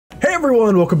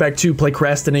everyone, welcome back to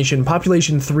PlaycrastiNation,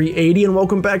 population 380, and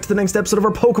welcome back to the next episode of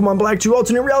our Pokemon Black 2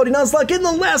 Alternate Reality Nuzlocke. In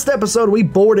the last episode, we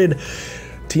boarded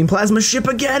Team Plasma's ship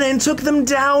again and took them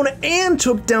down, and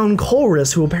took down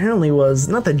Chorus, who apparently was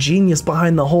not the genius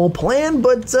behind the whole plan,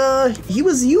 but he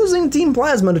was using Team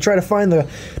Plasma to try to find the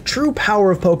true power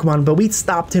of Pokemon, but we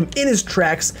stopped him in his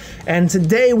tracks, and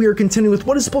today we are continuing with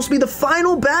what is supposed to be the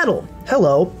final battle.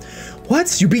 Hello.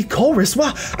 What? You beat Chorus?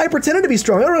 Wow, I pretended to be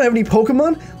strong. I don't have any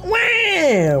Pokemon.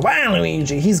 Wow,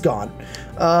 Luigi, he's gone.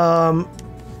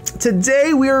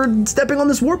 Today we are stepping on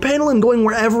this warp panel and going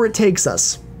wherever it takes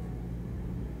us.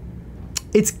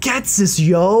 It's Getsus,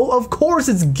 yo. Of course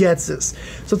it's Getsus.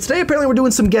 So today apparently we're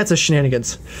doing some Getsus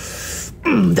shenanigans.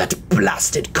 That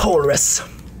blasted Chorus.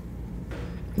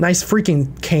 Nice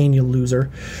freaking cane, you loser.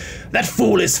 That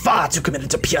fool is far too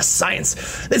committed to pure science.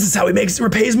 This is how he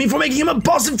repays me for making him a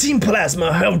boss of Team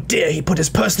Plasma. How dare he put his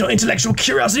personal intellectual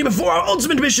curiosity before our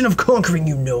ultimate mission of conquering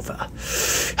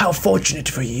Unova. How fortunate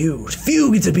for you.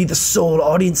 Few get to be the sole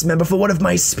audience member for one of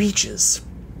my speeches.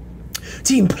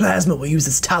 Team Plasma will use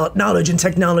its talent, knowledge, and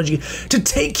technology to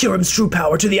take Kyurem's true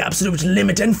power to the absolute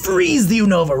limit and freeze the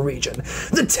Unova region.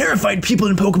 The terrified people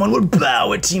in Pokemon will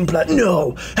bow at Team Plasma.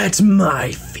 No, at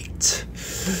my feet.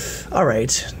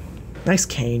 Alright. Nice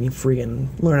cane, you freaking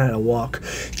learn how to walk.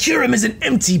 Kyurem is an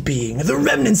empty being, the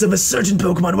remnants of a certain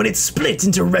Pokemon when it split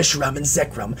into Reshiram and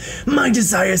Zekrom. My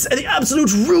desires are the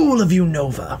absolute rule of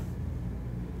Unova.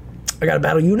 I gotta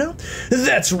battle you now?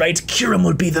 That's right, Kyurem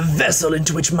will be the vessel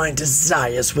into which my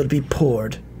desires will be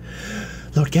poured.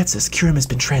 Lord Getsus, Kyurem has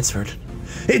been transferred.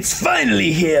 It's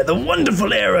finally here! The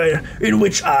wonderful era in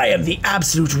which I am the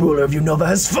absolute ruler of Unova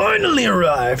has finally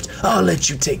arrived! I'll let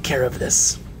you take care of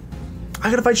this. I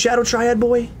gotta fight Shadow Triad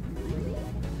Boy?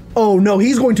 Oh no,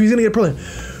 he's gonna get a Purloin.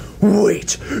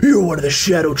 Wait, you're one of the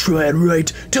Shadow Triad,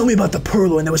 right? Tell me about the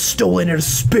Purloin that was stolen in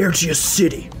Aspertia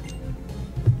City.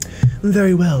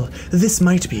 Very well, this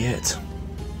might be it.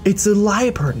 It's a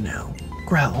Liepard now.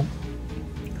 Growl.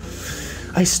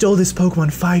 I stole this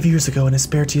Pokemon 5 years ago in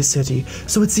Aspertia City,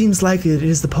 so it seems likely that it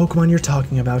is the Pokemon you're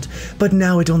talking about, but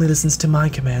now it only listens to my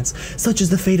commands, such as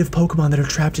the fate of Pokemon that are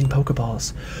trapped in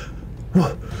Pokeballs.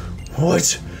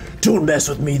 What? Don't mess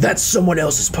with me, that's someone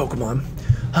else's Pokemon.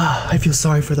 I feel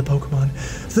sorry for the Pokemon.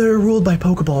 They're ruled by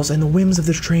Pokeballs and the whims of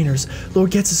their trainers.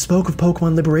 Lord Getsus spoke of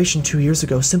Pokemon liberation 2 years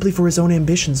ago, simply for his own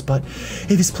ambitions, but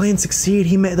if his plans succeed,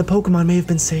 the Pokemon may have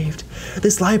been saved.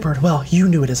 This Liepard, well, you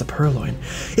knew it as a Purloin.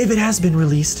 If it has been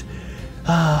released,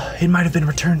 it might have been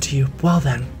returned to you. Well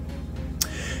then.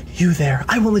 You there.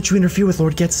 I won't let you interfere with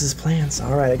Lord Getsus' plans.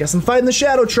 Alright, I guess I'm fighting the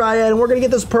Shadow Triad, and we're gonna get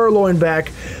this Purloin back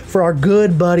for our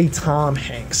good buddy Tom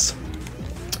Hanks.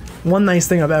 One nice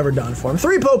thing I've ever done for him.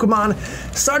 3 Pokemon,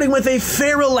 starting with a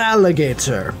Feral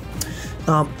Alligator.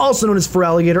 Also known as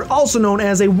Feraligatr, also known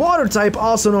as a Water type,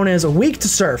 also known as weak to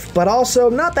Surf, but also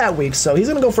not that weak, so he's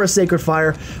gonna go for a Sacred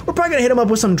Fire. We're probably gonna hit him up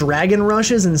with some Dragon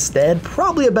Rushes instead.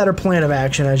 Probably a better plan of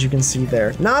action, as you can see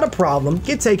there. Not a problem.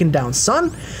 Get taken down,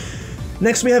 son.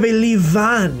 Next we have a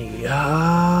Leavanny.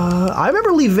 I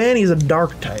remember Leavanny is a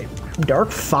Dark type.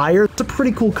 Dark Fire, it's a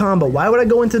pretty cool combo. Why would I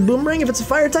go into Boomerang if it's a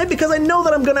Fire type? Because I know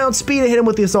that I'm gonna outspeed and hit him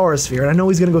with the Aura Sphere, and I know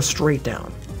he's gonna go straight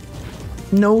down.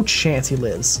 No chance he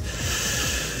lives.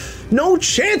 No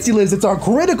chance he lives, it's our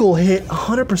critical hit,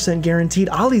 100% guaranteed.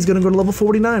 Ollie's gonna go to level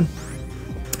 49.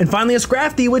 And finally a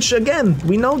Scrafty, which again,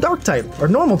 we know Dark type, or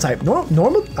Normal type.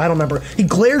 Normal? I don't remember. He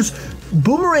glares.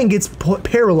 Boomerang gets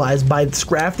paralyzed by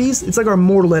Scrafties. It's like our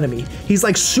mortal enemy. He's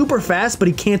like super fast, but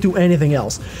he can't do anything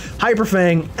else. Hyper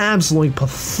Fang, absolutely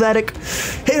pathetic.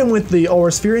 Hit him with the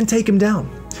Aura Sphere and take him down.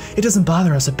 It doesn't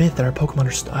bother us a bit that our Pokemon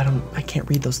are I can't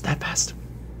read those that fast.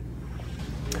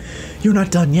 You're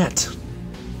not done yet.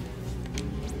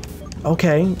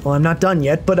 Okay, well I'm not done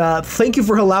yet, but thank you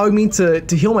for allowing me to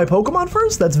heal my Pokemon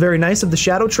first. That's very nice of the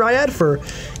Shadow Triad for,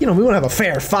 you know, we want to have a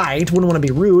fair fight. Wouldn't want to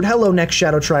be rude. Hello, next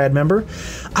Shadow Triad member.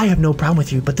 I have no problem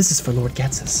with you, but this is for Lord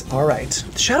Getsus. All right.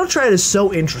 The Shadow Triad is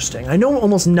so interesting. I know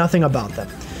almost nothing about them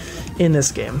in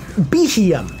this game.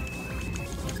 Beheeyem.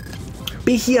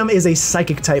 Beheeyem is a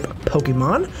Psychic type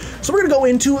Pokemon. So we're going to go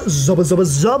into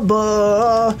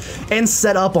Zubba and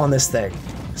set up on this thing.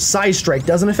 Size Strike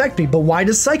doesn't affect me, but why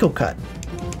does Psycho Cut?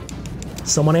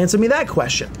 Someone answer me that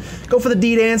question. Go for the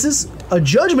D-Dances. A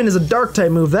Judgment is a Dark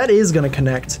type move. That is going to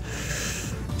connect.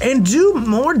 And do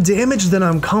more damage than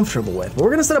I'm comfortable with. But we're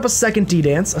going to set up a second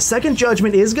D-Dance. A second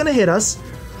Judgment is going to hit us.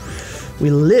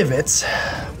 We live it.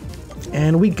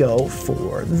 And we go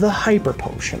for the Hyper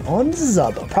Potion on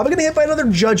Zubba. Probably going to hit by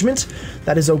another Judgment.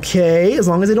 That is okay. As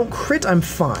long as I don't crit, I'm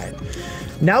fine.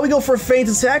 Now we go for a Feint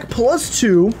Attack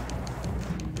 +2.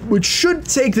 Which should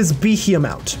take this Beheeyem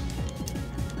out.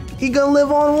 He gonna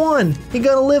live on 1. He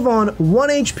gonna live on 1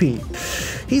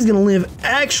 HP. He's gonna live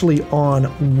actually on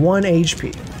 1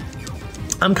 HP.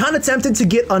 I'm kind of tempted to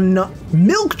get a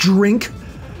milk drink.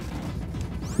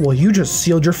 Well, you just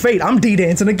sealed your fate. I'm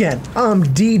D-dancing again. I'm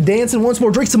D-dancing once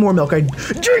more. Drink some more milk. I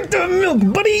drink the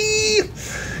milk, buddy.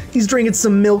 He's drinking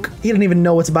some milk. He didn't even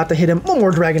know what's about to hit him. One more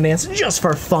dragon dance just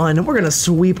for fun. We're gonna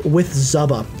sweep with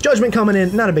Zubba. Judgment coming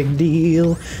in. Not a big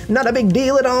deal. Not a big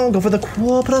deal at all. Go for the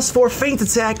 +4 feint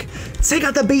attack. Take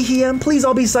out the BHM. Please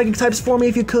all be psychic types for me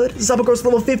if you could. Zubba goes to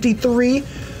level 53.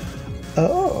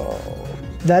 Oh.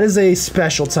 That is a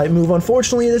special type move.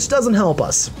 Unfortunately, this doesn't help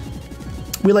us.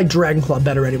 We like Dragon Claw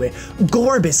better anyway.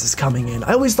 Gorbis is coming in.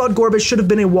 I always thought Gorbis should have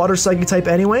been a water psychic type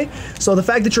anyway, so the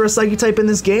fact that you're a psychic type in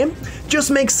this game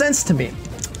just makes sense to me.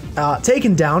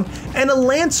 Taken down, and a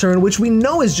Lantern, which we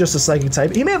know is just a psychic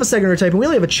type. He may have a secondary type, and we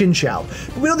only have a Chinchou.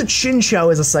 But we know that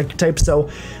Chinchou is a psychic type, so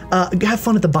have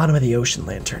fun at the bottom of the ocean,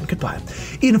 Lantern. Goodbye.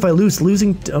 Even if I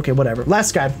losing, okay, whatever.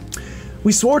 Last guy.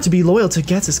 We swore to be loyal to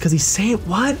Getsus because he's saying,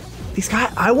 what? These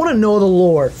guys, I want to know the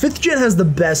lore. 5th gen has the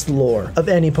best lore of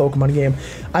any Pokemon game.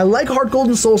 I like Heart Gold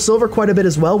and Soul Silver quite a bit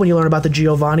as well when you learn about the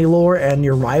Giovanni lore and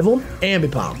your rival,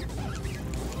 Ambipom.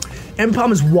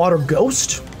 Ambipom is Water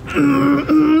Ghost.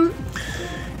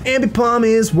 Ambipom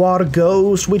is Water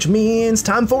Ghost, which means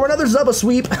time for another Zubba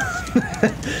sweep.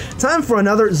 Time for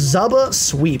another Zubba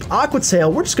sweep. Aqua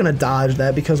Tail, we're just gonna dodge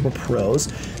that because we're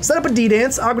pros. Set up a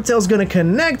D-Dance, Aqua Tail's gonna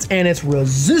connect, and it's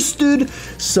resisted,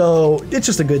 so it's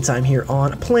just a good time here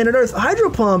on planet Earth.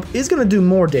 Hydro Pump is gonna do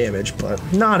more damage, but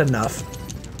not enough.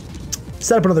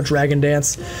 Set up another Dragon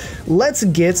Dance. Let's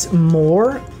get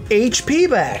more HP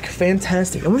back.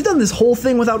 Fantastic. And we've done this whole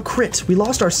thing without crit. We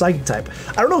lost our psychic type.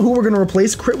 I don't know who we're going to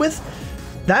replace crit with.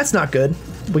 That's not good.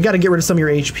 We got to get rid of some of your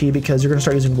HP because you're going to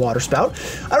start using Water Spout.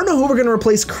 I don't know who we're going to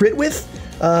replace crit with.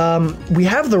 We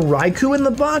have the Raikou in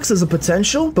the box as a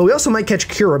potential, but we also might catch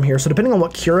Kyurem here. So depending on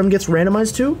what Kyurem gets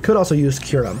randomized to, could also use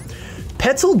Kyurem.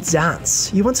 Petal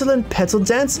Dance. You want to learn Petal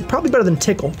Dance? Probably better than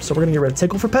Tickle, so we're gonna get rid of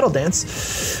Tickle for Petal Dance.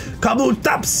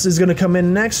 Kabutops is gonna come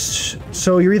in next.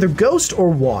 So you're either Ghost or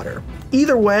Water.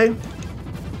 Either way,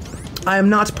 I am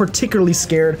not particularly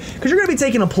scared because you're gonna be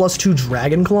taking a +2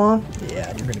 Dragon Claw.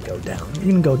 Yeah, you're gonna go down.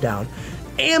 You're gonna go down.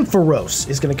 Ampharos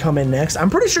is gonna come in next. I'm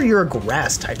pretty sure you're a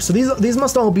Grass type, so these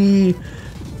must all be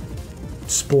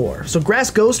Spore. So Grass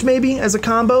Ghost maybe as a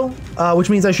combo, which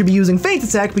means I should be using Feint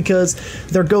Attack because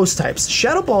they're Ghost types.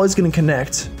 Shadow Ball is going to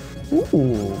connect.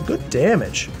 Ooh, good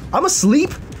damage. I'm asleep?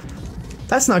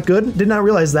 That's not good. Did not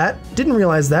realize that. Didn't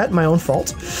realize that. My own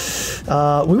fault.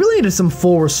 We really needed some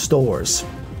full restores,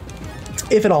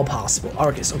 if at all possible.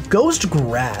 Okay, so Ghost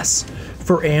Grass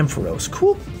for Ampharos.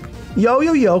 Cool. Yo,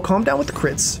 yo, yo. Calm down with the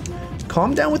crits.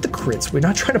 Calm down with the crits. We're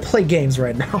not trying to play games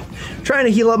right now. I'm trying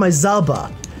to heal up my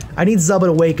Zubba. I need Zubba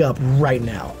to wake up right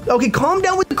now. Okay, calm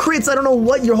down with the crits. I don't know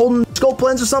what, you're holding scope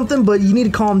lens or something, but you need to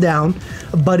calm down,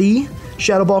 buddy.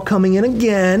 Shadow Ball coming in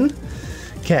again.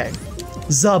 Okay,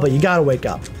 Zubba, you gotta wake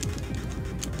up.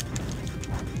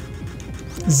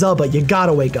 Zubba, you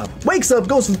gotta wake up. Wakes up,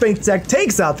 goes for the Feint Attack,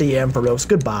 takes out the Ampharos.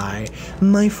 Goodbye,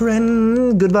 my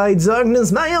friend. Goodbye,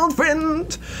 darkness, my old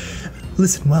friend.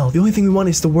 Listen well, the only thing we want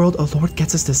is the world a Lord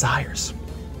Getsus desires.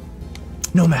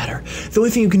 No matter. The only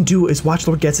thing you can do is watch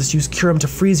Lord Getsus use Kyurem to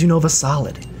freeze Unova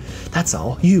solid. That's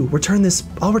all. I'll return this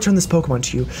Pokemon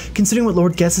to you. Considering what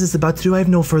Lord Getsus is about to do, I have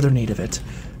no further need of it.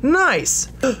 Nice!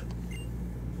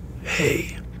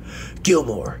 Hey,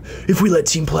 Gilmore, if we let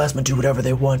Team Plasma do whatever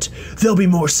they want, there'll be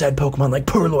more sad Pokemon like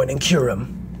Purloin and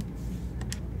Kyurem.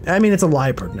 I mean, it's a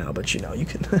Liebherg now, but you know, you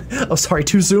can... Oh, sorry,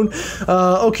 too soon?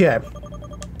 Okay.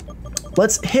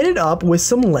 Let's hit it up with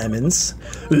some lemons.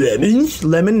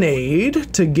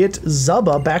 Lemonade to get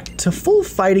Zubba back to full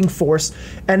fighting force.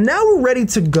 And now we're ready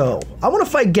to go. I want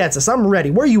to fight Getsus. I'm ready.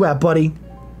 Where you at, buddy?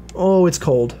 Oh, it's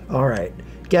cold. All right.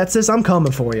 Getsus, I'm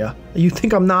coming for you. You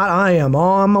think I'm not? I am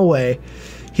on my way.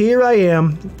 Here I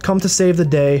am. Come to save the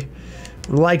day.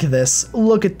 Like this.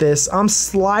 Look at this. I'm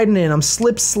sliding in. I'm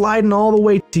slip sliding all the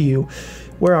way to you.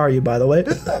 Where are you, by the way?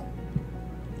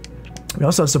 We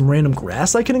also have some random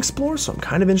grass I can explore, so I'm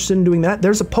kind of interested in doing that.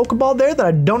 There's a Pokeball there that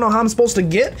I don't know how I'm supposed to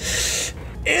get.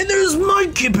 And there's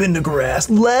Mudkip in the grass.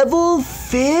 Level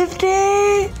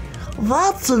 50?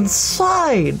 That's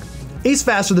insane. He's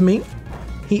faster than me.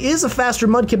 He is a faster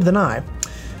Mudkip than I.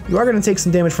 You are going to take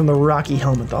some damage from the Rocky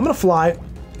Helmet, though. I'm going to fly.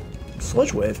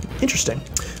 Sludge Wave. Interesting.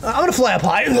 I'm going to fly up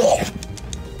high.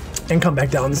 And come back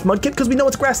down this Mudkip because we know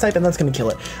it's grass type and that's going to kill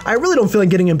it. I really don't feel like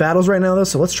getting in battles right now though,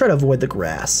 so let's try to avoid the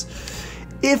grass.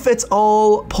 If it's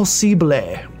all possible.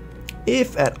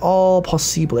 If at all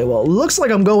possible. Well, it looks like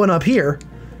I'm going up here.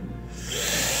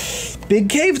 Big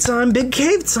cave time, big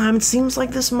cave time. It seems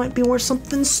like this might be where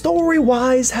something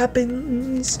story-wise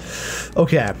happens.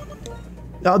 Okay.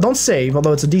 Don't save,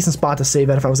 although it's a decent spot to save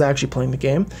at if I was actually playing the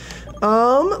game.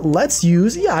 Let's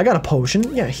use, yeah, I got a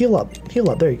potion. Yeah, heal up,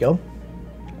 there you go.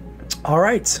 All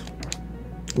right.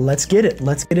 Let's get it.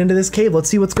 Let's get into this cave. Let's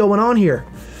see what's going on here.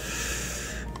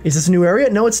 Is this a new area?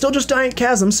 No, it's still just giant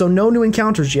chasm, so no new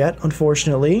encounters yet,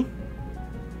 unfortunately.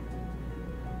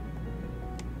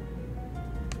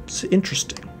 It's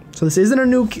interesting. So this isn't a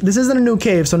new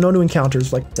cave, so no new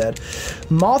encounters, like I said.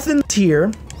 Mothin's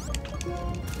here.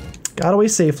 Got away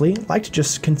safely. Like to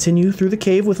just continue through the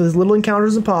cave with as little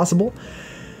encounters as possible.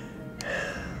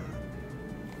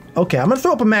 Okay, I'm gonna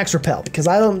throw up a max repel because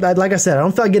like I said, I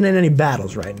don't feel like getting in any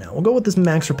battles right now. We'll go with this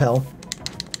max repel.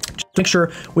 Just make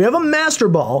sure we have a master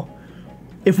ball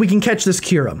if we can catch this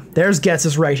Kyurem. There's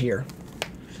Getsus right here.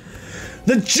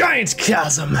 The giant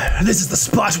chasm. This is the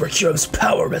spot where Kyurem's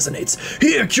power resonates.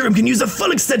 Here, Kyurem can use the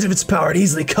full extent of its power to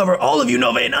easily cover all of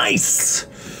Unova in ice.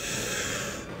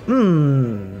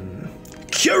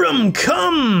 Kyurem,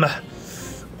 come!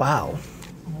 Wow.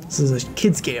 This is a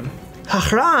kid's game.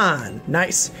 Hahran!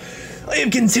 Nice. I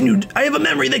have a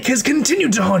memory that has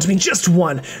continued to haunt me, just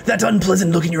one. That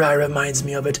unpleasant look in your eye reminds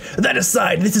me of it. That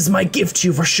aside, this is my gift to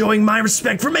you for showing my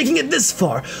respect for making it this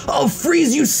far. I'll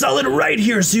freeze you solid right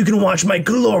here so you can watch my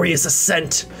glorious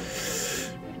ascent.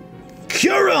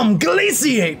 Kyurem,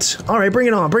 glaciate! Alright, bring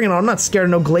it on, bring it on. I'm not scared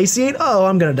of no glaciate. Oh,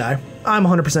 I'm gonna die. I'm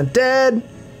 100% dead.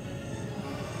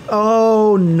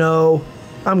 Oh no.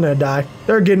 I'm gonna die.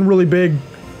 They're getting really big.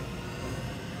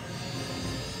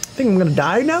 I think I'm gonna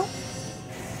die now?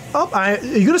 Oh, are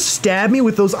you gonna stab me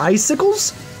with those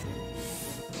icicles?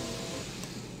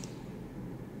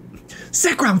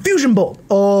 Zekrom, fusion bolt!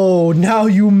 Oh, now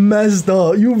you messed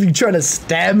up. You be trying to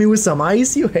stab me with some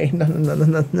ice? You ain't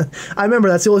no. I remember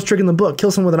that's the oldest trick in the book. Kill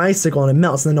someone with an icicle and it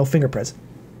melts and then no fingerprints.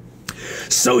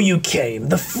 So you came,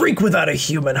 the freak without a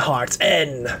human heart,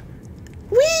 N.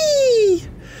 Whee!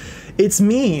 It's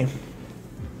me.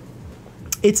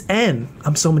 It's N.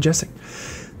 I'm so majestic.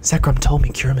 Zekrom told me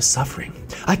Kyurem is suffering.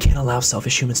 I can't allow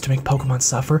selfish humans to make Pokemon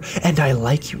suffer, and I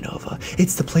like Unova.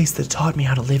 It's the place that taught me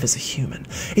how to live as a human.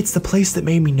 It's the place that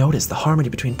made me notice the harmony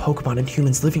between Pokemon and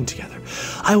humans living together.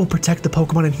 I will protect the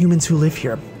Pokemon and humans who live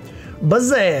here.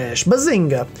 Bazash,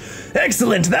 bazinga.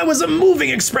 Excellent, that was a moving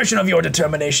expression of your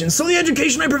determination, so the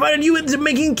education I provided you into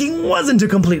making king wasn't a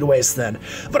complete waste then.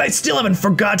 But I still haven't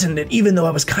forgotten it, even though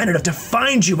I was kind enough to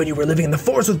find you when you were living in the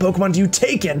forest with Pokemon you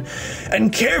taken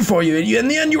and care for you. In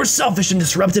the end, you were selfish and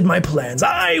disrupted my plans.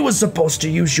 I was supposed to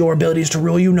use your abilities to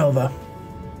rule Unova.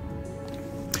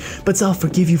 But I'll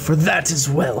forgive you for that as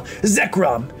well.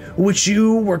 Zekrom, which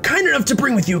you were kind enough to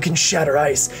bring with you, can shatter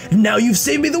ice. Now you've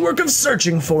saved me the work of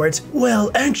searching for it. Well,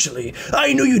 actually,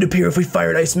 I knew you'd appear if we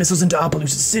fired ice missiles into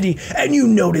Opelousas City, and you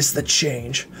noticed the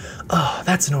change. Oh,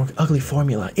 that's an ugly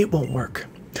formula. It won't work.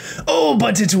 Oh,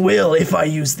 but it will if I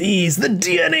use these, the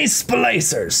DNA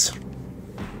splicers.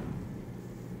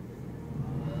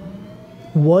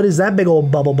 What is that big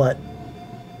old bubble butt?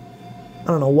 I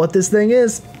don't know what this thing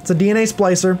is. It's a DNA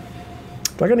splicer.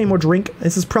 Do I got any more drink?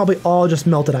 This is probably all just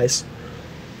melted ice.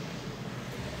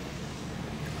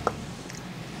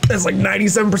 That's like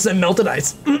 97% melted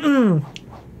ice.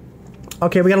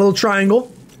 Okay, we got a little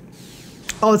triangle.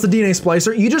 Oh, it's a DNA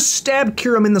splicer. You just stabbed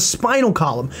Kyurem in the spinal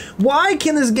column. Why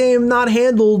can this game not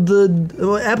handle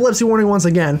the epilepsy warning once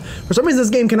again? For some reason,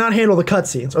 this game cannot handle the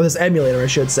cutscenes, or this emulator, I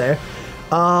should say.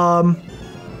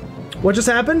 What just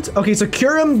happened? Okay, so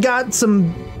Kyurem got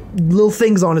some little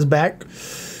things on his back.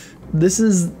 This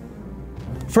is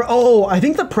for, oh, I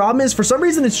think the problem is for some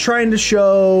reason it's trying to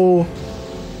show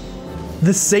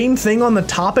the same thing on the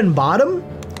top and bottom,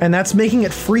 and that's making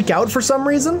it freak out for some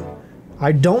reason.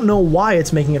 I don't know why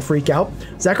it's making it freak out.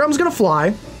 Zekrom's gonna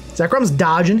fly. Zekrom's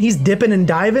dodging. He's dipping and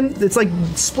diving. It's like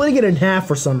splitting it in half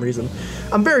for some reason.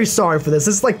 I'm very sorry for this.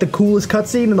 This is like the coolest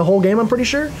cutscene in the whole game, I'm pretty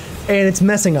sure, and it's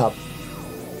messing up.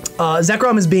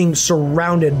 Zekrom is being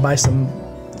surrounded by some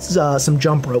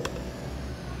jump rope.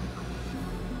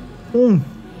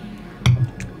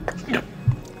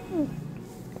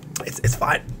 It's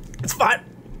fine. It's fine.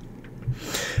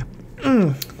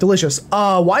 Delicious.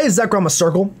 Why is Zekrom a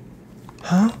circle?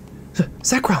 Huh?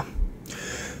 Zekrom.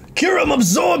 Kyurem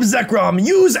absorb Zekrom.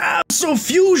 Use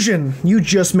Abso-Fusion. You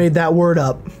just made that word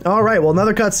up. All right, well,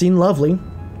 another cutscene. Lovely.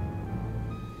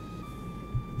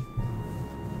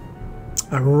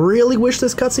 I really wish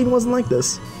this cutscene wasn't like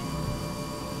this.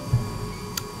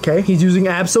 Okay, he's using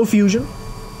Abso-Fusion.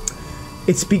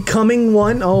 It's becoming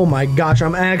one. Oh my gosh,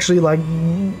 I'm actually like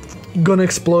gonna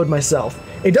explode myself.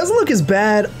 It doesn't look as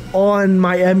bad on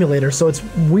my emulator, so it's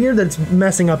weird that it's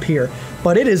messing up here.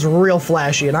 But it is real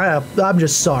flashy, and I'm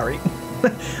just sorry.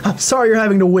 I'm sorry you're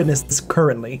having to witness this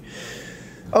currently.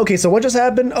 Okay, so what just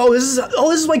happened? Oh, this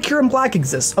is why Kyurem Black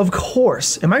exists. Of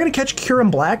course. Am I gonna catch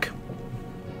Kyurem Black?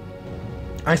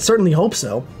 I certainly hope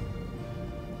so.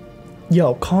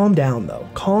 Yo, calm down though.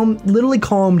 Literally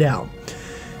calm down.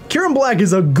 Kyurem Black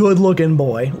is a good looking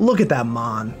boy. Look at that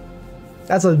mon.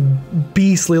 That's a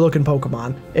beastly looking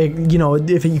Pokemon. You know,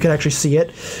 if you could actually see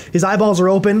it. His eyeballs are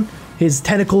open. His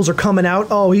tentacles are coming out.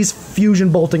 Oh, he's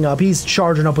fusion bolting up. He's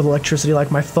charging up with electricity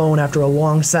like my phone after a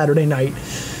long Saturday night.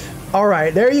 All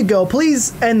right, there you go.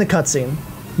 Please end the cutscene.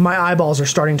 My eyeballs are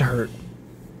starting to hurt.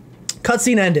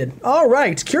 Cutscene ended. All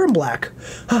right, Kyurem Black.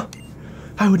 Huh.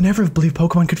 I would never have believed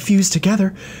Pokemon could fuse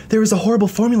together. There is a horrible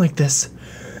formula like this.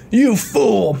 You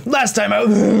fool! Last time I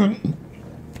was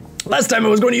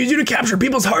going to use you to capture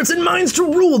people's hearts and minds to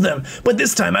rule them, but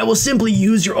this time I will simply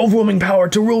use your overwhelming power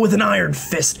to rule with an iron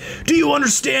fist. Do you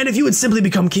understand? If you had simply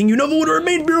become king, Unova would have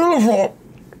remained beautiful.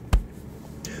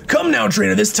 Come now,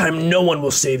 trainer, this time no one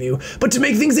will save you. But to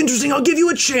make things interesting, I'll give you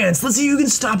a chance. Let's see if you can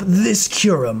stop this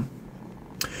Kyurem.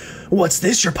 What's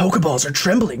this? Your Pokeballs are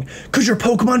trembling. Could your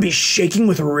Pokemon be shaking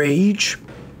with rage?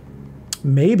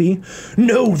 Maybe.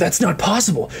 No, that's not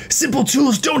possible. Simple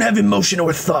tools don't have emotion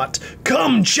or thought.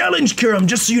 Come, challenge Kyurem,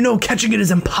 just so you know catching it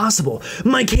is impossible.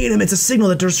 My cane emits a signal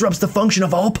that disrupts the function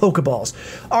of all Pokeballs.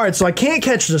 Alright, so I can't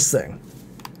catch this thing.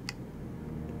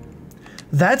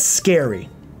 That's scary.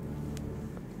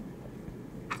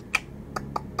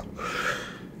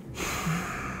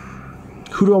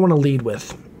 Who do I want to lead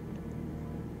with?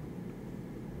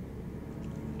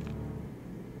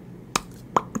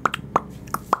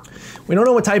 We don't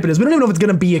know what type it is. We don't even know if it's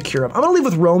going to be a Kyurem. I'm going to leave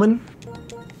with Roman.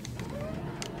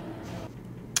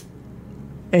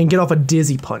 And get off a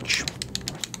Dizzy Punch.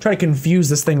 Try to confuse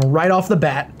this thing right off the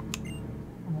bat.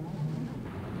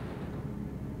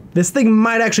 This thing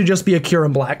might actually just be a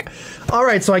Kyurem Black.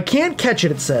 Alright, so I can't catch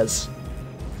it, it says.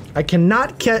 I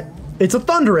cannot catch... It's a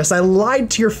Thunderous. I lied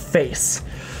to your face.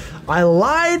 I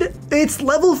lied. It's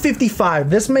level 55.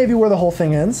 This may be where the whole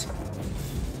thing ends.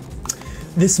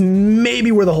 This may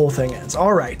be where the whole thing ends.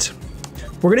 All right.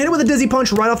 We're going to hit it with a Dizzy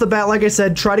Punch right off the bat. Like I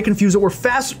said, try to confuse it. We're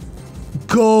fast.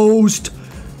 Ghost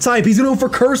type. He's going to go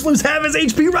for Curse, lose half his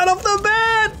HP right off the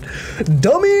bat.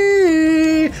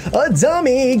 Dummy. A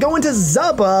dummy. Going to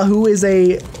Zubba, who is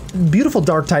a beautiful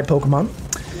dark type Pokemon.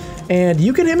 And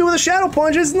you can hit me with a Shadow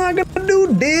Punch. It's not going to do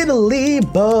diddly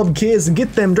bub kiss.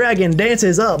 Get them dragon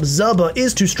dances up. Zubba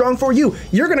is too strong for you.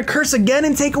 You're going to Curse again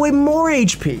and take away more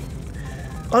HP.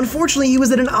 Unfortunately, he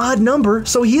was at an odd number,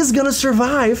 so he is gonna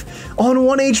survive on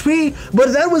 1 HP,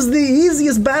 but that was the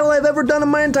easiest battle I've ever done in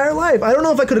my entire life. I don't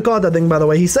know if I could have caught that thing, by the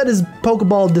way. He said his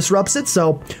Pokeball disrupts it,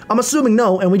 so I'm assuming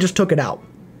no, and we just took it out.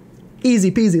 Easy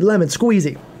peasy, lemon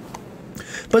squeezy.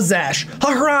 Bazash.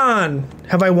 Hahran!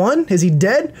 Have I won? Is he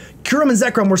dead? Kyurem and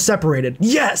Zekrom were separated.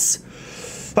 Yes!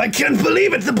 I can't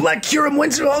believe it! The Black Kyurem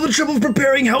went through all the trouble of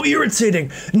preparing. How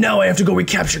irritating! Now I have to go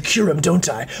recapture Kyurem, don't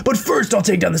I? But first I'll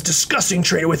take down this disgusting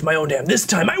traitor with my own hand. This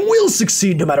time I will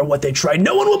succeed no matter what they try.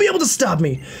 No one will be able to stop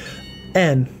me.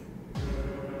 N.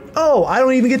 Oh, I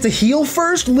don't even get to heal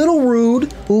first? Little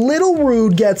rude. Little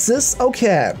rude gets this.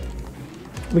 Okay.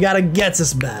 We got a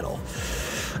Getsus battle.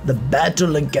 The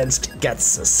battle against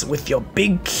Getsus with your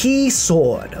big key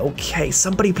sword. Okay,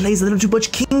 somebody plays a little too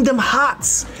much Kingdom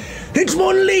Hearts.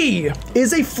 Hitmonlee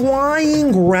is a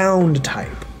flying ground type.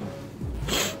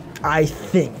 I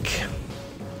think.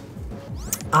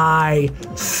 My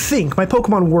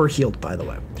Pokemon were healed, by the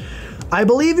way. I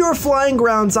believe you're a flying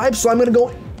ground type, so I'm gonna go.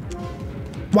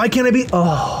 Why can't I be?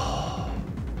 Oh.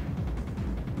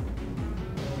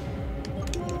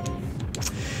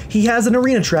 He has an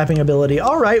arena trapping ability.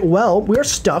 All right, well, we're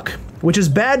stuck, which is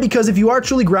bad because if you are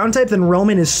truly ground type, then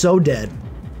Roman is so dead.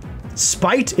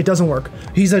 Spite, it doesn't work.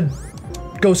 He's a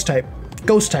ghost type.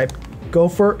 Ghost type. Go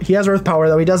for, he has earth power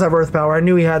though. He does have earth power. I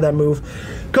knew he had that move.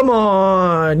 Come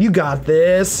on, you got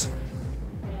this.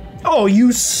 Oh,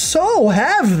 you so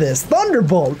have this.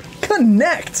 Thunderbolt,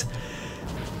 connect.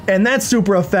 And that's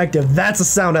super effective. That's a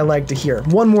sound I like to hear.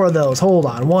 One more of those. Hold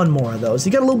on, one more of those.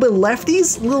 You got a little bit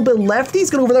lefties? A little bit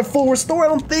lefties? Gonna go for that full restore? I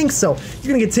don't think so.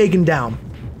 You're gonna get taken down.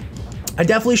 I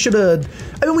definitely should have,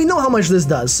 I mean, we know how much this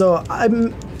does, so I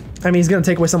mean, he's gonna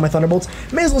take away some of my Thunderbolts.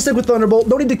 May as well stick with Thunderbolt.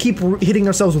 Don't need to keep hitting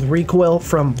ourselves with recoil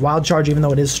from Wild Charge, even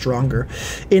though it is stronger,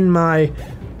 in my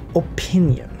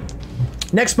opinion.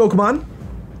 Next Pokemon,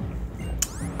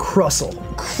 Crustle.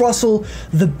 Crustle,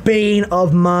 the bane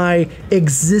of my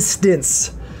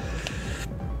existence.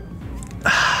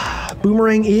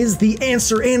 Boomerang is the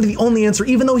answer and the only answer.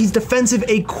 Even though he's defensive,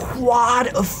 a quad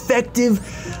effective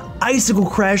Icicle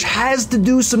Crash has to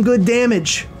do some good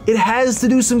damage. It has to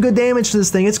do some good damage to this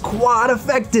thing. It's quad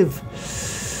effective.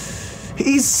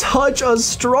 He's such a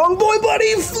strong boy, but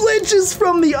he flinches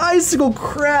from the Icicle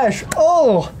Crash.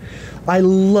 Oh, I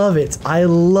love it. I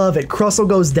love it. Crustle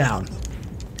goes down.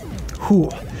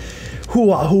 Hooah,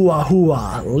 hooah, hooah,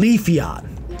 hooah. Leafeon.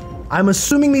 I'm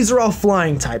assuming these are all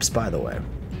flying types, by the way.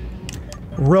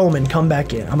 Roman, come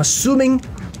back in. I'm assuming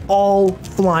all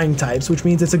flying types, which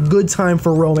means it's a good time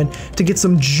for Roman to get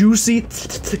some juicy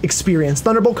experience.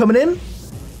 Thunderbolt coming in.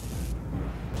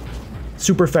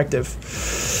 Super effective.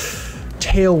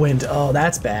 Tailwind. Oh,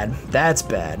 that's bad. That's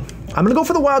bad. I'm gonna go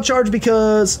for the Wild Charge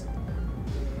because...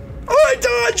 Oh, I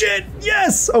dodge it!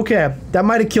 Yes! Okay, that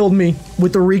might have killed me.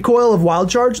 With the recoil of Wild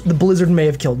Charge, the Blizzard may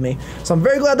have killed me. So I'm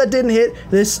very glad that didn't hit.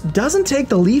 This doesn't take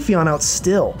the Leafeon out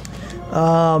still.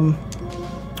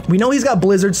 We know he's got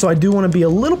Blizzard, so I do want to be a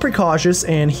little precautious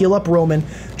and heal up Roman,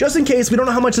 just in case. We don't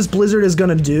know how much this Blizzard is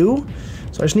gonna do.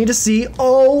 So I just need to see.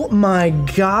 Oh my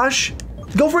gosh.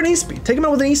 Go for an E-Speed. Take him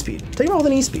out with an E-Speed. Take him out with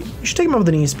an E-Speed. You should take him out with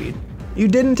an E-Speed. You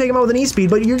didn't take him out with an E-Speed,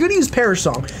 but you're gonna use Perish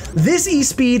Song. This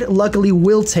E-Speed, luckily,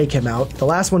 will take him out. The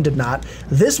last one did not.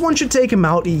 This one should take him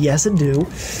out. Yes, it do.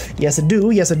 Yes, it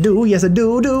do. Yes, it do. Yes, it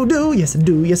do. Do. Yes, it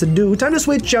do. Yes, it do. Time to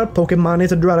switch out Pokemon.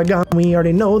 It's a Dragon. We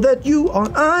already know that you are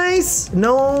ice.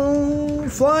 No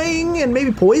flying and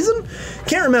maybe poison?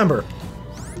 Can't remember.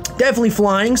 Definitely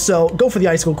flying, so go for the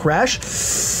Icicle Crash.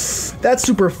 That's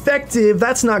super effective.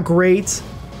 That's not great.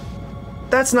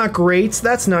 That's not great.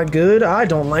 That's not good. I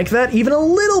don't like that even a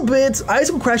little bit.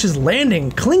 Icicle Crash is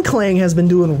landing. Clink Clang has been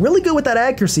doing really good with that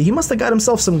accuracy. He must have got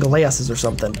himself some glasses or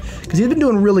something because he's been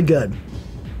doing really good.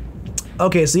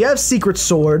 Okay, so you have Secret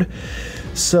Sword.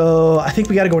 So I think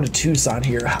we got to go into Tucson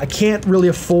here. I can't really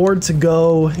afford to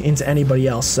go into anybody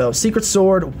else. So Secret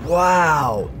Sword.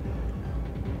 Wow.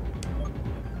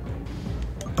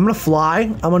 I'm going to fly.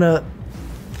 I'm going to...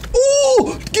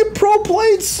 Ooh, get pro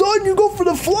played, son. You go for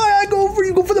the fly.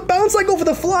 You go for the bounce. I go for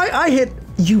the fly. I hit.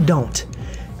 You don't.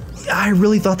 I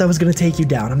really thought that was going to take you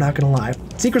down. I'm not going to lie.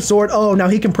 Secret Sword. Oh, now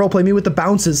he can pro play me with the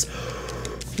bounces.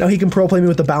 Now he can pro play me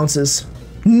with the bounces.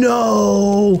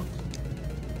 No.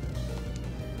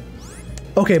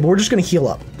 Okay, but we're just going to heal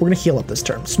up. We're going to heal up this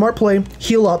turn. Smart play.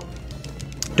 Heal up.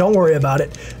 Don't worry about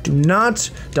it.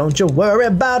 Don't you worry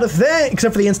about a thing,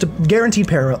 except for the instant guaranteed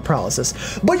paralysis.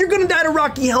 But you're gonna die to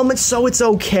Rocky Helmet, so it's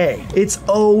okay. It's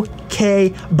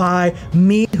okay by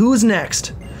me. Who's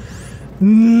next?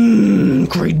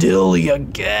 Cradily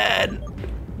again.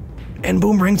 And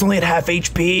Boomerang's only at half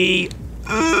HP.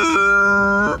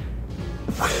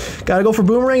 Gotta go for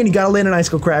Boomerang, and you gotta land an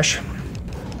Icicle Crash.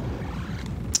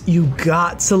 You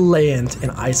got to land an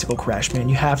Icicle Crash, man.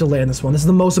 You have to land this one. This is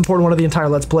the most important one of the entire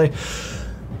Let's Play.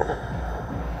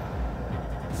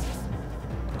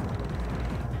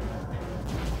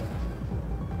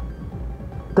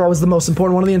 That was the most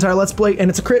important one of the entire Let's Play,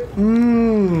 and it's a crit.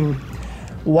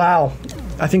 Wow.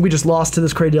 I think we just lost to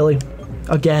this Cradily.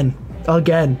 Again.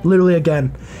 Again. Literally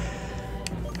again.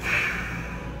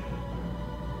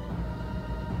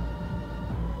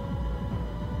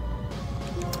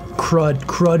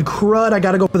 Crud. I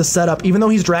gotta go for the setup. Even though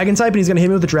he's Dragon type and he's gonna hit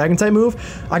me with the Dragon type move,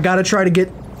 I gotta try to get...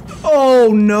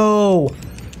 Oh, no.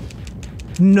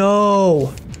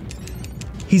 No.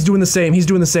 He's doing the same. He's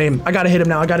doing the same. I gotta hit him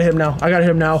now. I gotta hit him now.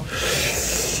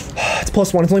 It's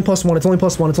 +1. It's only +1. It's only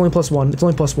 +1. It's only +1. It's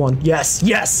only +1. Yes.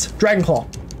 Yes. Dragon Claw.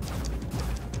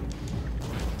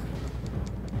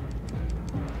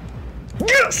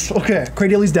 Yes! Okay,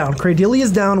 Cradily's down. Cradily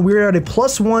is down. We're at a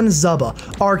 +1 Zubba.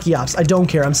 Archeops. I don't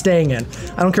care. I'm staying in.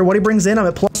 I don't care what he brings in. I'm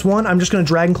at +1. I'm just gonna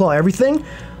Dragon Claw everything.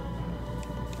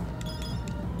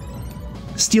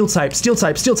 Steel type.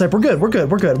 We're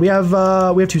good. We have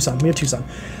Tucson.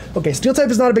 Okay, Steel type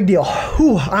is not a big deal.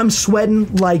 Whew, I'm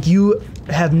sweating like you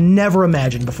have never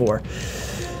imagined before.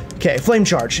 Okay, Flame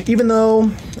Charge. Even though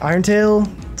Iron Tail,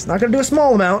 it's not gonna do a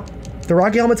small amount. The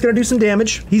Rocky Helmet's gonna do some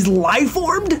damage. He's Life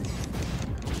Orbed?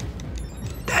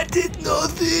 That did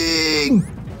nothing.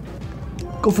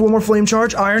 Go for one more Flame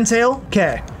Charge. Iron Tail.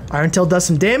 Okay. Iron Tail does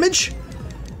some damage.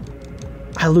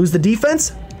 I lose the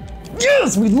defense.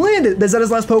 Yes, we landed. Is that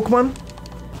his last Pokemon?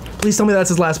 Please tell me that's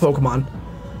his last Pokemon.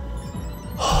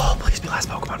 Oh, please be last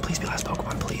Pokemon. Please be last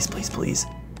Pokemon. Please.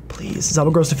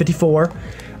 Zubba grows to 54.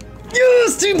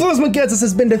 Yes, Team Plasma gets us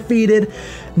has been defeated.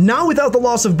 Not without the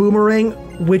loss of Boomerang,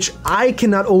 which I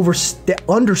cannot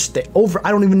understate.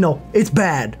 I don't even know. It's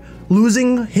bad.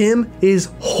 Losing him is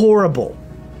horrible.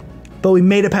 But we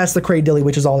made it past the Cradily,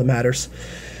 which is all that matters.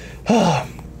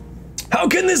 How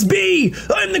can this be?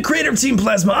 I'm the creator of Team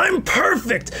Plasma. I'm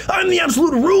perfect. I'm the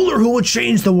absolute ruler who will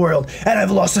change the world. And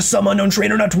I've lost to some unknown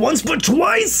trainer not once, but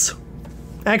twice.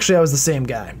 Actually, I was the same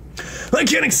guy. I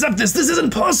can't accept this. This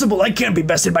isn't possible. I can't be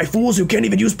bested by fools who can't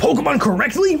even use Pokemon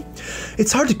correctly.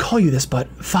 It's hard to call you this, but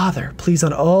Father, please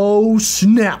don't. Oh,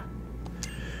 snap.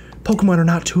 Pokemon are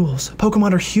not tools.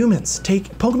 Pokemon are humans.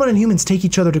 Pokemon and humans take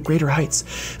each other to greater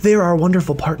heights. They are our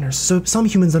wonderful partners. So some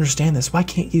humans understand this. Why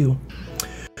can't you?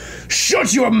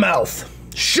 Shut your mouth.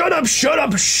 Shut up, shut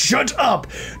up, shut up.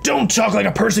 Don't talk like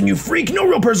a person, you freak. No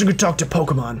real person could talk to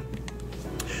Pokemon.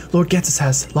 Lord Ghetsis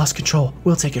has lost control.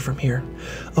 We'll take it from here.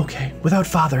 Okay, without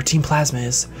Father, Team Plasma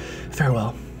is.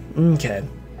 Farewell. Okay.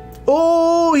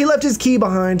 Oh, he left his key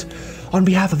behind. On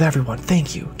behalf of everyone,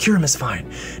 thank you. Kyurem is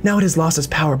fine. Now it has lost its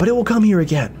power, but it will come here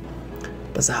again.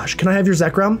 Bazaj, can I have your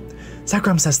Zekrom?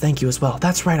 Zekrom says thank you as well.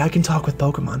 That's right, I can talk with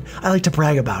Pokemon. I like to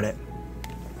brag about it.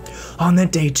 On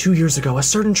that day 2 years ago, a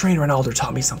certain trainer and elder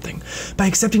taught me something. By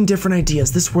accepting different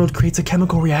ideas, this world creates a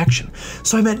chemical reaction.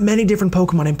 So I met many different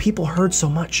Pokemon and people heard so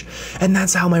much. And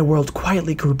that's how my world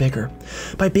quietly grew bigger.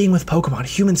 By being with Pokemon,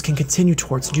 humans can continue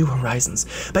towards new horizons.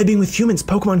 By being with humans,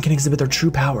 Pokemon can exhibit their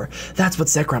true power. That's what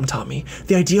Zekrom taught me.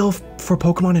 The ideal for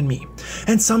Pokemon and me.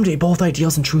 And someday both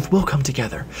ideals and truth will come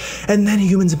together. And then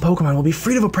humans and Pokemon will be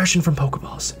freed of oppression from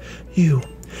Pokeballs.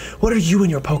 What are you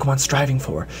and your Pokemon striving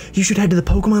for? You should head to the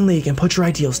Pokemon League and put your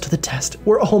ideals to the test.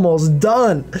 We're almost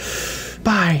done.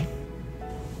 Bye.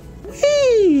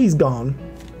 Whee, he's gone.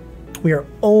 We are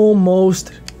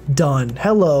almost done.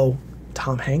 Hello,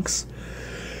 Tom Hanks.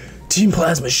 Team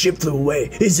Plasma's ship flew away.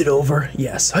 Is it over?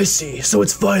 Yes, I see. So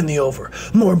it's finally over.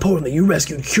 More importantly, you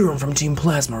rescued Kyurem from Team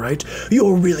Plasma, right?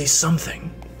 You're really something.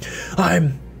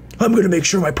 I'm gonna make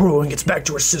sure my Purloin gets back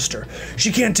to her sister.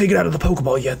 She can't take it out of the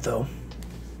Pokeball yet, though.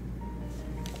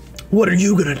 What are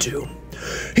you gonna do?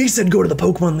 He said go to the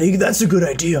Pokemon League. That's a good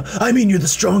idea. I mean, you're the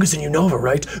strongest in Unova,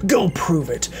 right? Go prove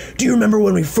it. Do you remember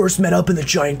when we first met up in the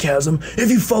Giant Chasm? If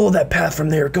you follow that path from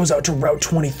there, it goes out to Route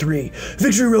 23.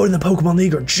 Victory Road and the Pokemon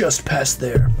League are just past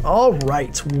there. All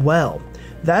right, well,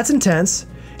 that's intense.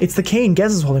 It's the cane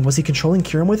Gez is holding. Was he controlling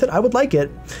Kyurem with it? I would like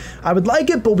it. I would like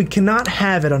it, but we cannot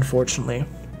have it, unfortunately.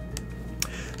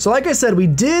 So like I said, we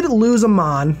did lose a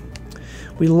Mon.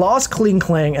 We lost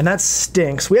Klinklang, and that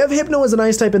stinks. We have Hypno as an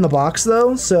ice type in the box,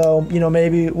 though, so, you know,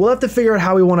 maybe we'll have to figure out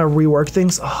how we want to rework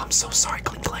things. Oh, I'm so sorry,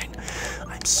 Klinklang.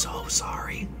 I'm so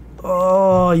sorry.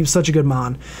 Oh, you're such a good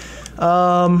Mon.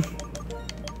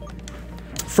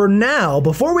 For now,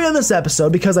 before we end this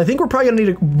episode, because I think we're probably going to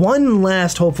need one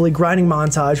last, hopefully, grinding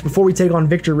montage before we take on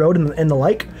Victory Road and the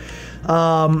like.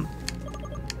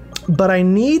 But I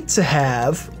need to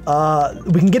have,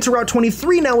 we can get to Route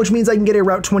 23 now, which means I can get a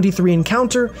Route 23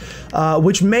 encounter,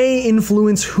 which may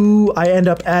influence who I end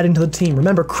up adding to the team.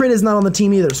 Remember, Crit is not on the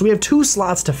team either, so we have 2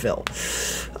 slots to fill.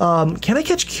 Can I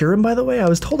catch Kyurem, by the way? I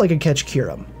was told I could catch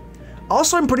Kyurem.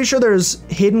 Also, I'm pretty sure there's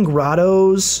hidden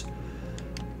grottos.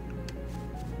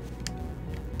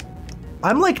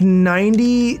 I'm like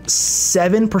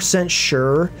 97%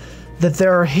 sure that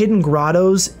there are hidden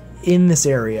grottos in this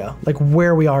area, like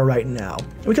where we are right now.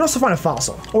 We can also find a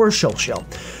fossil or a shell.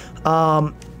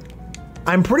 I'm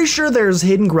pretty sure there's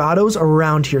hidden grottos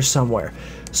around here somewhere.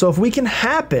 So if we can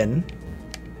happen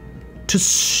to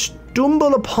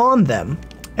stumble upon them,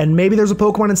 and maybe there's a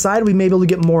Pokemon inside, we may be able to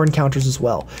get more encounters as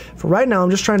well. For right now, I'm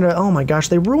just trying to, oh my gosh,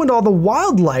 they ruined all the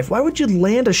wildlife. Why would you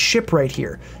land a ship right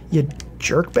here? You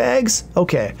jerk bags?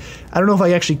 Okay, I don't know if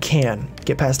I actually can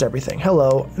get past everything.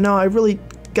 Hello, no, I really,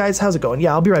 guys, how's it going?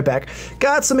 Yeah, I'll be right back.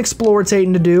 Got some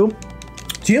explorating to do.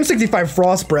 TM65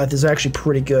 Frost Breath is actually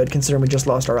pretty good, considering we just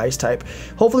lost our Ice type.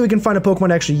 Hopefully we can find a Pokemon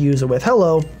to actually use it with.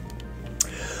 Hello.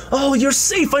 Oh, you're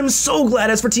safe. I'm so glad.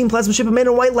 As for Team Plasma ship, a man in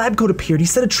a white lab coat appeared. He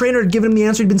said a trainer had given him the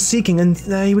answer he'd been seeking, and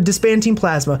he would disband Team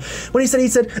Plasma. When he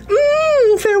said,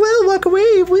 farewell, walk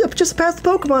away. We just passed the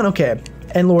Pokemon. Okay.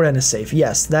 And Lord N is safe.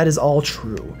 Yes, that is all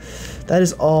true. That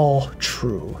is all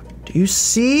true. Do you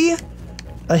see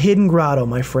a hidden grotto,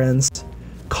 my friends?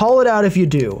 Call it out if you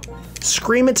do.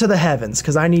 Scream it to the heavens,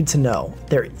 because I need to know.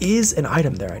 There is an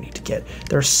item there I need to get.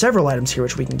 There are several items here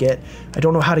which we can get. I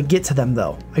don't know how to get to them,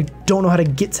 though. I don't know how to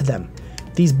get to them.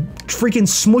 These freaking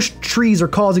smushed trees are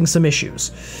causing some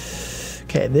issues.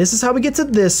 Okay, this is how we get to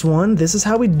this one. This is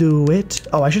how we do it.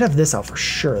 Oh, I should have this out for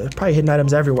sure. There's probably hidden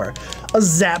items everywhere. A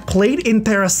Zap Plate,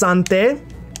 interessante.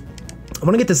 I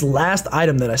want to get this last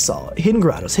item that I saw. Hidden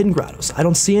grottos, hidden grottos. I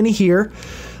don't see any here.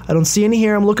 I don't see any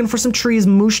here. I'm looking for some trees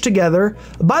mooshed together.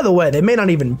 By the way, they may not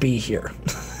even be here.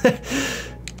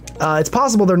 It's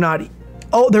possible they're not.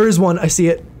 Oh, there is one. I see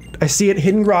it. I see it.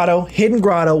 Hidden grotto. Hidden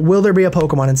grotto. Will there be a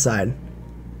Pokemon inside?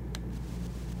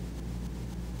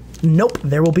 Nope,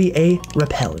 there will be a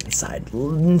repel inside.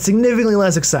 Significantly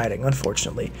less exciting,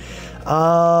 unfortunately.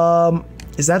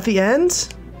 Is that the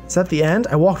end? Is that the end?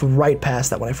 I walked right past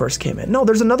that when I first came in. No,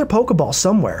 there's another Pokeball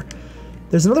somewhere.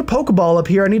 There's another Pokeball up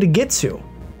here I need to get to.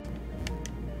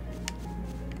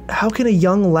 How can a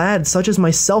young lad such as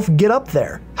myself get up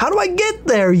there? How do I get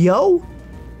there, yo?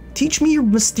 Teach me your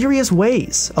mysterious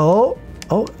ways. Oh,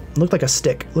 looked like a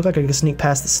stick. Looked like I could sneak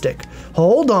past the stick.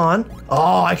 Hold on.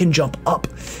 Oh, I can jump up.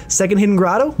 Second hidden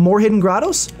grotto? More hidden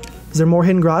grottos? Is there more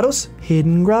hidden grottos?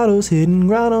 Hidden grottos, hidden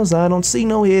grottos. I don't see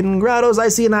no hidden grottos. I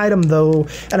see an item though,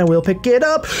 and I will pick it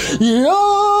up.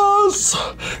 Yes!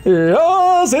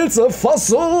 Yes, it's a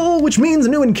fossil, which means a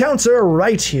new encounter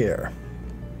right here.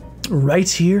 Right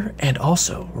here and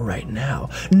also right now.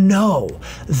 No,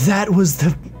 that was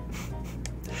the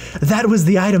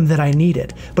item that I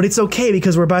needed. But it's okay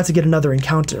because we're about to get another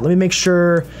encounter. Let me make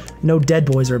sure no dead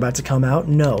boys are about to come out.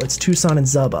 No, it's Tucson and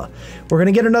Zubba. We're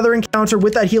gonna get another encounter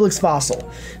with that Helix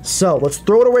fossil. So let's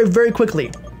throw it away very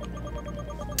quickly.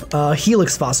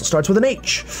 Helix fossil starts with an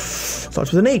H.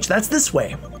 Starts with an H, that's this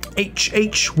way.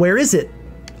 H, where is it?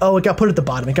 Oh, it got put at the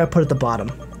bottom,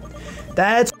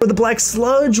 That's where the black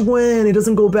sludge went. It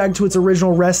doesn't go back to its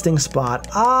original resting spot.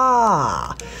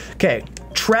 Ah, okay.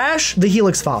 Trash the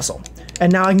Helix fossil.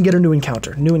 And now I can get a new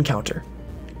encounter.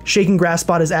 Shaking Grass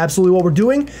Spot is absolutely what we're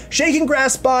doing. Shaking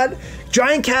Grass Spot,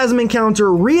 Giant Chasm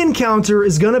encounter, re-encounter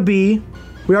is gonna be,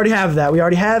 we already have that. We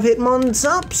already have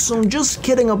Hitmontop, so I'm just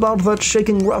kidding about that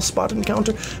Shaking Grass Spot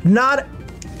encounter. Not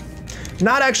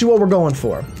actually what we're going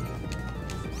for.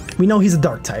 We know he's a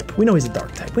dark type. We know we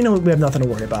have nothing to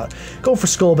worry about. Go for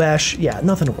Skull Bash. Yeah,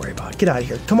 nothing to worry about. Get out of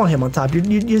here. Come on, Hitmontop.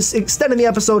 You're extending the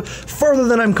episode further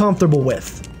than I'm comfortable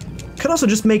with. Could also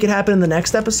just make it happen in the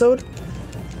next episode.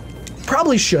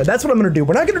 Probably should. That's what I'm going to do.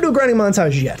 We're not going to do a grinding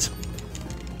montage yet.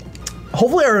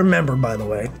 Hopefully I remember, by the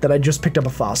way, that I just picked up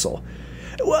a fossil.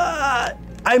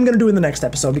 I'm going to do it in the next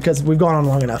episode because we've gone on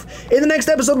long enough. In the next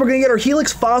episode, we're going to get our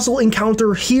Helix fossil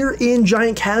encounter here in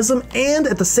Giant Chasm, and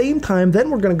at the same time,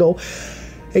 then we're going to go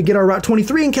and get our Route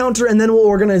 23 encounter, and then we'll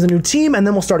organize a new team, and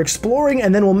then we'll start exploring,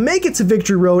 and then we'll make it to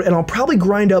Victory Road, and I'll probably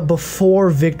grind up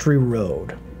before Victory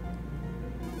Road.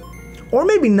 Or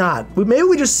maybe not. Maybe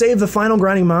we just save the final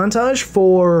grinding montage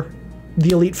for the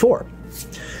Elite Four.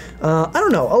 I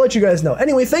don't know. I'll let you guys know.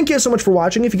 Anyway, thank you so much for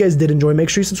watching. If you guys did enjoy, make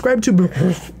sure you subscribe to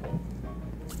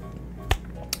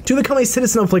become a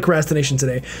citizen of PlaycrastiNation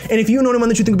today. And if you know anyone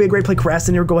that you think would be a great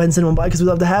Playcrastinator, go ahead and send them by because we'd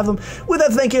love to have them. With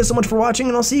that, thank you so much for watching,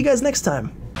 and I'll see you guys next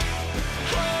time.